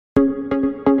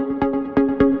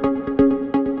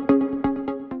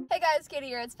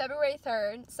here. It's February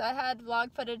 3rd, so I had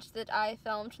vlog footage that I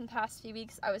filmed from the past few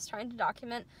weeks. I was trying to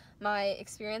document my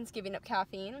experience giving up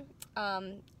caffeine,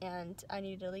 and I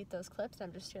need to delete those clips.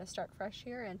 I'm just going to start fresh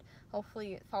here and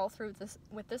hopefully follow through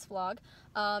with this vlog.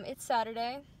 It's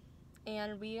Saturday,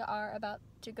 and we are about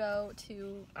to go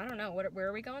to, I don't know, where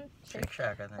are we going? Shake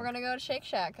Shack, I think. We're going to go to Shake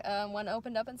Shack. One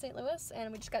opened up in St. Louis,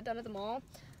 and we just got done at the mall.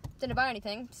 Didn't buy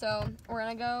anything, so we're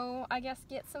gonna go, I guess,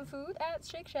 get some food at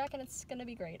Shake Shack, and it's gonna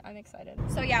be great. I'm excited.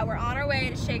 So yeah, we're on our way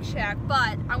to Shake Shack,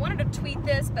 but I wanted to tweet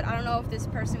this, but I don't know if this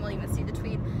person will even see the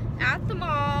tweet. At the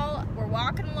mall, we're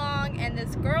walking along, and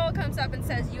this girl comes up and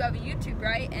says, "You have a YouTube,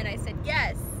 right?" And I said,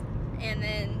 "Yes." And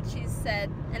then she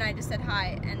said, and I just said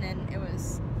hi, and then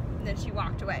then she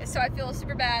walked away. So I feel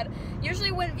super bad.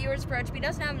 Usually when viewers approach me, it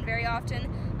doesn't happen very often.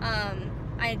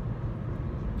 I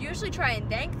usually try and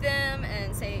thank them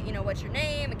and say, you know, what's your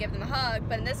name, and give them a hug,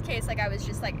 but in this case, like, I was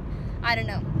just like, I don't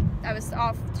know, I was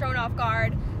thrown off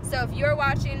guard. So if you're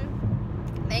watching,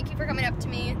 thank you for coming up to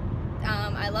me.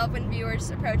 I love when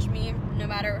viewers approach me, no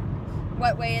matter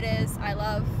what way it is. I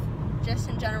love, just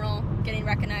in general, getting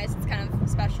recognized. It's kind of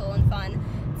special and fun.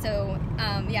 So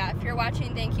yeah, if you're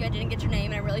watching, thank you. I didn't get your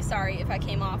name, and I'm really sorry if I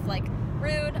came off like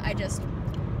rude. I just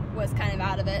was kind of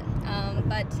out of it,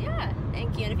 but yeah,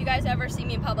 thank you. And if you guys ever see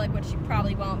me in public, which you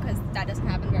probably won't because that doesn't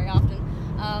happen very often,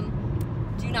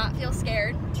 do not feel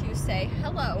scared to say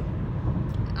hello,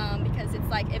 because it's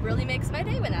like, it really makes my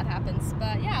day when that happens.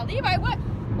 But yeah, Levi,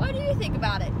 what do you think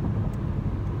about it?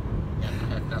 I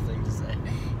have nothing to say.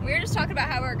 We were just talking about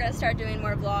how we're going to start doing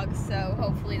more vlogs, so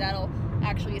hopefully that'll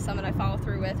actually be something I follow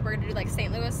through with. We're going to do like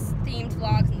St. Louis themed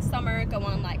vlogs in the summer, go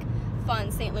on like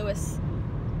fun St. Louis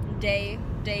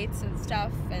dates and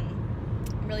stuff, and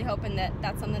I'm really hoping that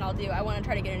that's something I'll do. I want to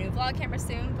try to get a new vlog camera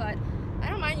soon, but I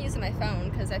don't mind using my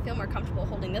phone because I feel more comfortable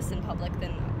holding this in public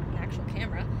than an actual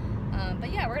camera.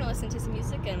 But yeah, we're gonna listen to some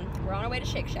music, and we're on our way to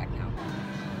Shake Shack now.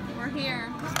 We're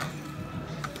here.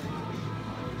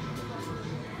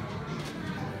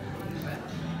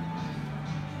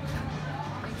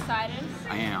 Excited?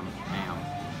 I am.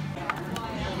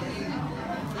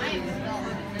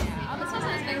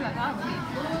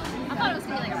 I thought it was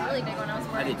gonna be like a really big one. I was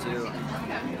worried. I did too.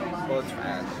 Well, it's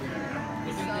rad.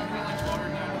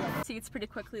 Seats pretty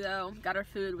quickly though. Got our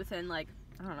food within like,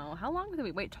 I don't know, how long did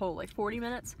we wait total? Like 40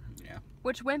 minutes? Yeah.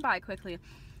 Which went by quickly.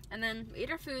 And then we ate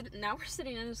our food, and now we're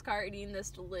sitting in this car eating this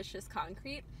delicious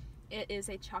concrete. It is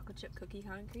a chocolate chip cookie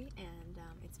concrete, and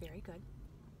it's very good.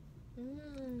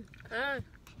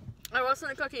 I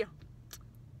wasn't a cookie.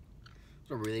 It's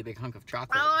a really big hunk of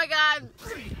chocolate. Oh my god!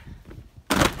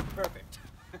 Perfect.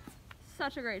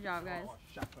 Such a great job, guys.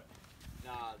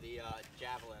 Nah, the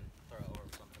javelin throw or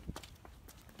something.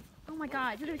 Oh my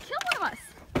god, you're gonna kill one of us!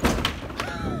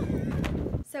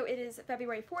 So it is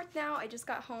February 4th now. I just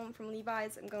got home from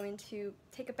Levi's. I'm going to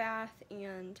take a bath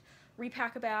and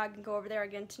repack a bag and go over there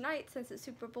again tonight since it's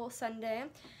Super Bowl Sunday.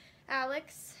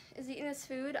 Alex is eating his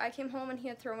food. I came home and he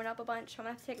had thrown up a bunch. I'm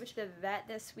gonna have to take him to the vet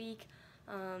this week.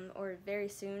 Or very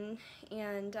soon,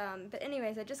 and but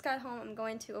anyways, I just got home. I'm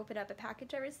going to open up a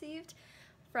package I received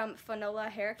from Fanola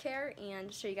Hair Care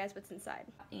and show you guys what's inside.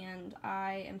 And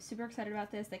I am super excited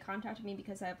about this. They contacted me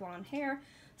because I have blonde hair,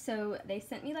 so they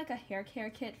sent me like a hair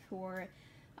care kit for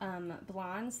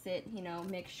blondes that, you know,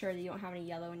 make sure that you don't have any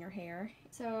yellow in your hair.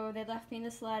 So they left me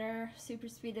this letter. Super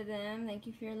sweet of them. Thank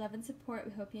you for your love and support.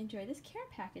 We hope you enjoy this care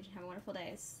package and have a wonderful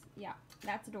day. Yeah,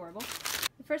 that's adorable.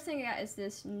 The first thing I got is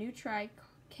this Nutri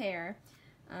Care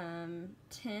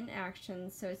 10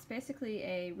 actions. So it's basically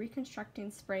a reconstructing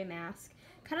spray mask,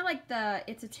 kind of like the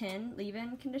It's a 10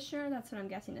 leave-in conditioner. That's what I'm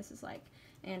guessing this is like.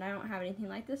 And I don't have anything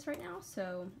like this right now,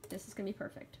 so this is gonna be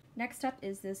perfect. Next up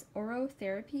is this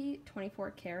Orotherapy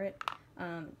 24 Karat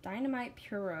Dynamite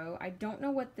Puro. I don't know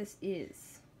what this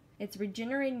is. It's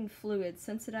regenerating fluid,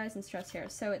 sensitized and stressed hair.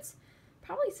 So it's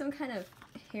probably some kind of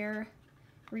hair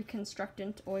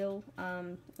reconstructant oil.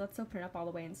 Let's open it up all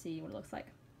the way and see what it looks like.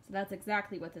 So that's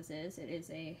exactly what this is. It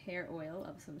is a hair oil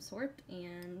of some sort,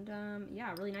 and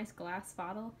yeah, really nice glass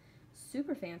bottle.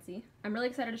 Super fancy. I'm really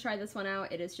excited to try this one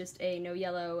out. It is just a no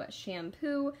yellow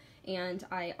shampoo, and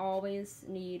I always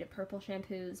need purple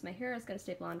shampoos. My hair is going to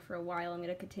stay blonde for a while. I'm going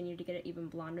to continue to get it even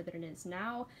blonder than it is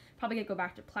now. Probably going to go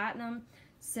back to platinum.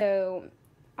 So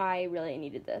I really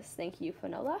needed this. Thank you,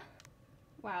 Fanola.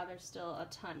 Wow, there's still a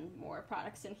ton more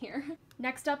products in here.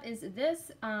 Next up is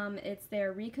this. It's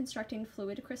their Reconstructing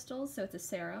Fluid Crystals, so it's a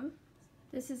serum.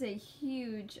 This is a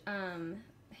huge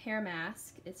hair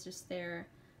mask. It's just their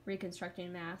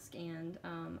reconstructing mask, and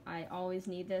I always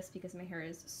need this because my hair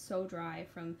is so dry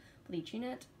from bleaching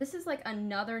it. This is like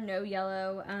another no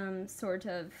yellow sort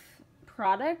of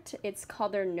product. It's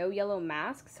called their No Yellow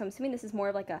Mask. So I'm assuming this is more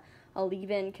of like a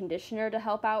leave-in conditioner to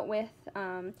help out with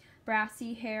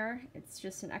brassy hair. It's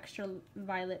just an extra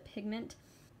violet pigment.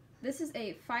 This is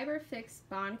a Fiber Fix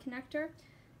Bond Connector,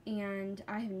 and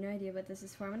I have no idea what this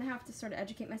is for. I'm going to have to sort of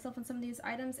educate myself on some of these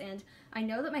items, and I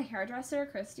know that my hairdresser,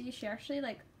 Christy, she actually,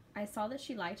 like, I saw that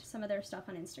she liked some of their stuff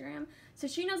on Instagram, so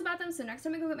she knows about them, so next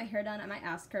time I go get my hair done, I might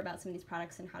ask her about some of these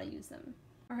products and how to use them.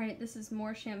 Alright, this is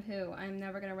more shampoo. I'm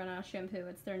never going to run out of shampoo.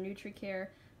 It's their NutriCare,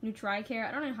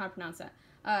 I don't know how to pronounce that,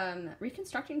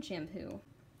 Reconstructing Shampoo.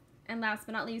 And last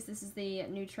but not least, this is the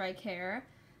NutriCare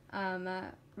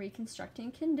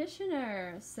Reconstructing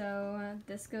Conditioner. So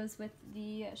this goes with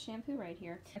the shampoo right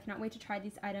here. I cannot wait to try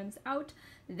these items out.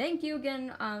 Thank you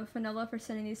again, Fanola, for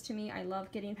sending these to me. I love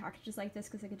getting packages like this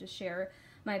because I could just share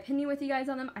my opinion with you guys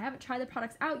on them. I haven't tried the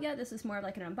products out yet. This is more of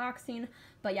like an unboxing,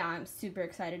 but yeah, I'm super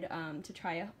excited to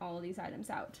try all of these items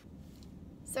out.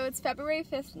 So it's February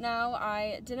 5th now.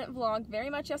 I didn't vlog very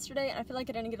much yesterday, and I feel like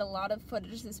I didn't get a lot of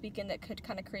footage this weekend that could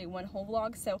kind of create one whole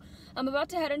vlog. So I'm about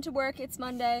to head into work. It's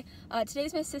Monday.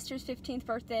 Today's my sister's 15th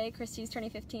birthday. Christy's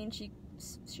turning 15.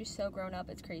 She's so grown up,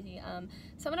 it's crazy.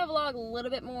 So I'm gonna vlog a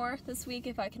little bit more this week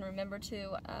if I can remember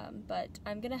to, but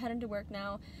I'm gonna head into work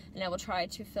now, and I will try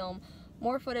to film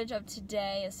more footage of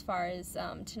today as far as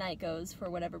tonight goes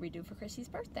for whatever we do for Christy's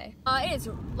birthday. It is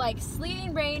like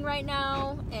sleeting rain right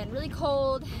now and really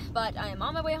cold, but I am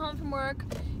on my way home from work,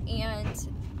 and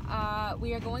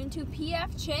we are going to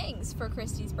P.F. Chang's for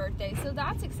Christy's birthday, so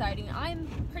that's exciting. I'm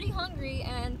pretty hungry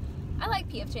and I like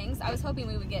P.F. Chang's. I was hoping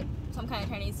we would get some kind of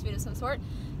Chinese food of some sort,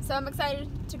 so I'm excited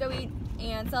to go eat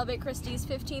and celebrate Christy's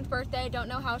 15th birthday. Don't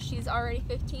know how she's already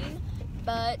 15,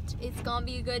 but it's gonna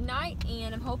be a good night,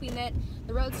 and I'm hoping that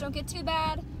the roads don't get too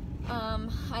bad.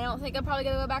 I don't think I'm probably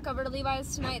gonna go back over to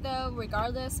Levi's tonight though,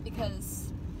 regardless,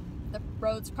 because the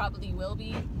roads probably will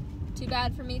be too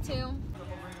bad for me too.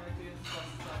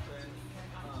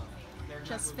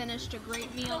 Just finished a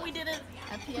great meal. No, we didn't.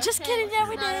 Just kidding, yeah,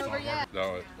 we did.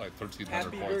 No, like 1,300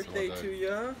 Happy points. birthday to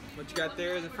ya. What you got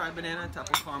there is a fried banana, topped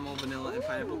with caramel, vanilla, and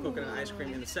pineapple coconut ice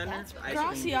cream in the center. Ice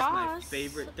cream is my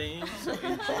favorite thing, so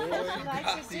enjoy.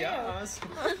 Gracias.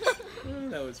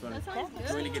 That was funny. I'm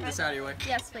going to get this out of your way.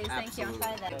 Yes, please. Absolutely.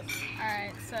 Thank you.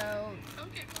 Alright, so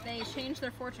they changed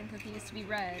their fortune cookies to be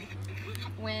red.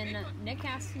 When Nick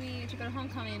asked me to go to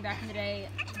homecoming back in the day,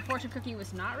 the fortune cookie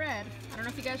was not red. I don't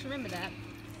know if you guys remember that.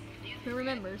 Who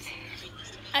remembers?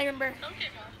 I remember.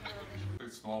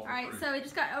 Alright, so we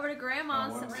just got over to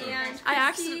Grandma's, and I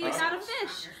actually got a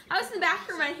fish. I was in the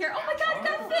bathroom right here. Oh my god, I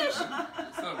got a fish! Is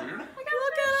that weird? Look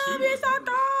at him, he's so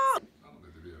cool! I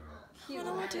I don't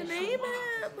know what to name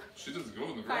him. She doesn't go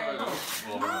in the garage.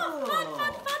 Oh,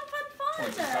 fun!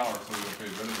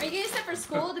 Are you getting stuff for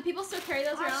school? Do people still carry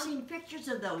those around? I've seen pictures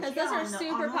of those. Because those are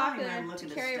super popular to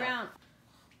carry around.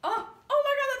 Oh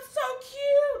my god, that's so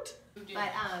cute!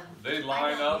 But They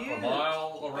line up a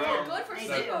mile around. Good for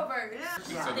sleepovers.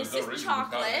 Yeah. This is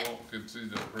chocolate.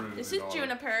 This is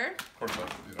juniper. Of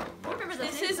course,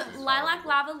 This is lilac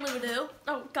lava Lulu.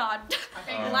 Oh god.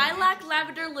 Lilac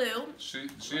lavender Lou. She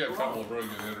had a couple of really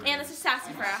good interviews. And this is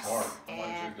sassafras.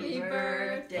 happy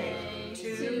birthday to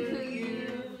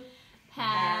you.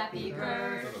 Happy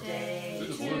birthday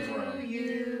to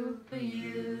you.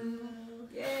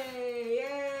 Yay,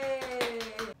 yay.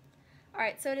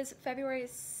 Alright, so it is February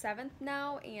 7th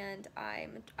now, and I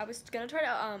was gonna try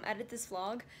to edit this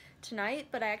vlog tonight,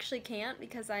 but I actually can't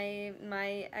because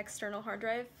my external hard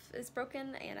drive is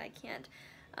broken and I can't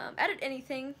edit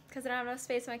anything because I don't have enough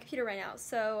space on my computer right now.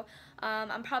 So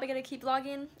I'm probably gonna keep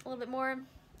vlogging a little bit more.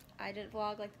 I didn't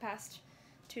vlog like the past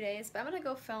 2 days, but I'm gonna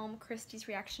go film Christy's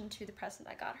reaction to the present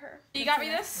I got her. You got me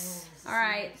this?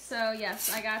 Alright, so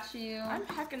yes, I got you. I'm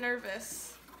hecka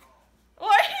nervous. Why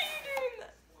are you doing that?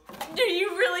 Did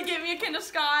you really give me a Kinder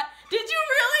Scott? Did you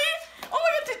really? Oh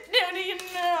my god,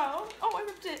 no. Oh my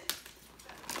god, did.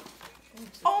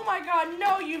 Oh my god,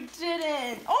 no you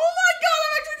didn't. Oh my god,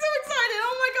 I'm actually so excited.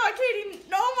 Oh my god, Katie.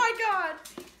 Oh my god.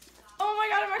 Oh my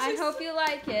god, I'm actually I hope you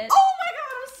like it. Oh my god,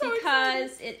 I'm so excited.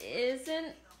 Because it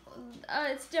isn't,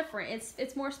 it's different.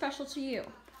 It's more special to you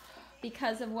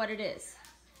because of what it is.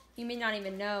 You may not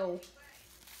even know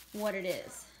what it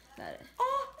is.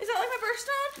 Oh, is that like my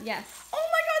birthstone? Yes. Oh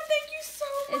my god, thank you so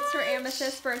much. It's her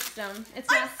amethyst birthstone. It's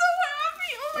I'm not. so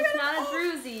happy. Oh my It's god. not a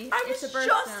druzy. I It's was a birthstone.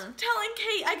 just telling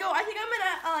Kate, I think I'm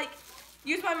gonna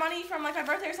use my money from like my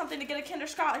birthday or something to get a Kinder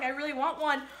Scott. Like I really want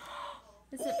one.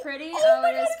 Is it pretty? Oh,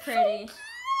 It is pretty. So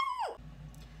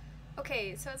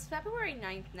okay, so it's February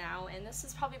 9th now, and this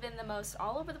has probably been the most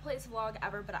all over the place vlog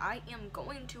ever, but I am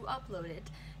going to upload it,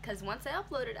 because once I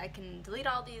upload it, I can delete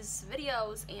all these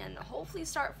videos and hopefully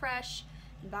start fresh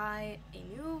and buy a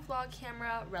new vlog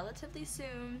camera relatively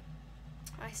soon.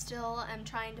 I still am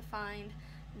trying to find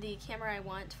the camera I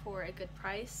want for a good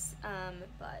price,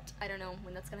 but I don't know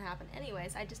when that's gonna happen.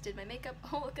 Anyways, I just did my makeup.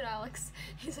 Oh, look at Alex.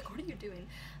 He's like, what are you doing?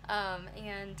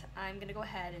 And I'm gonna go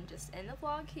ahead and just end the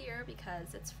vlog here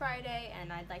because it's Friday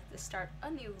and I'd like to start a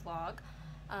new vlog.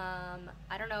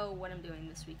 I don't know what I'm doing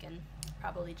this weekend.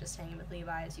 Probably just hanging with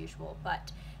Levi as usual,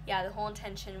 but yeah, the whole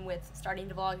intention with starting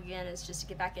to vlog again is just to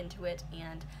get back into it,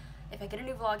 and if I get a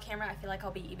new vlog camera, I feel like I'll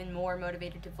be even more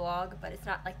motivated to vlog, but it's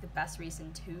not like the best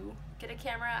reason to get a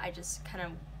camera. I just kind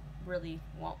of really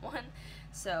want one,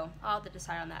 so I'll have to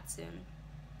decide on that soon.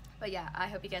 But yeah, I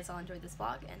hope you guys all enjoyed this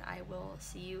vlog, and I will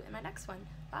see you in my next one.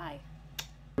 Bye!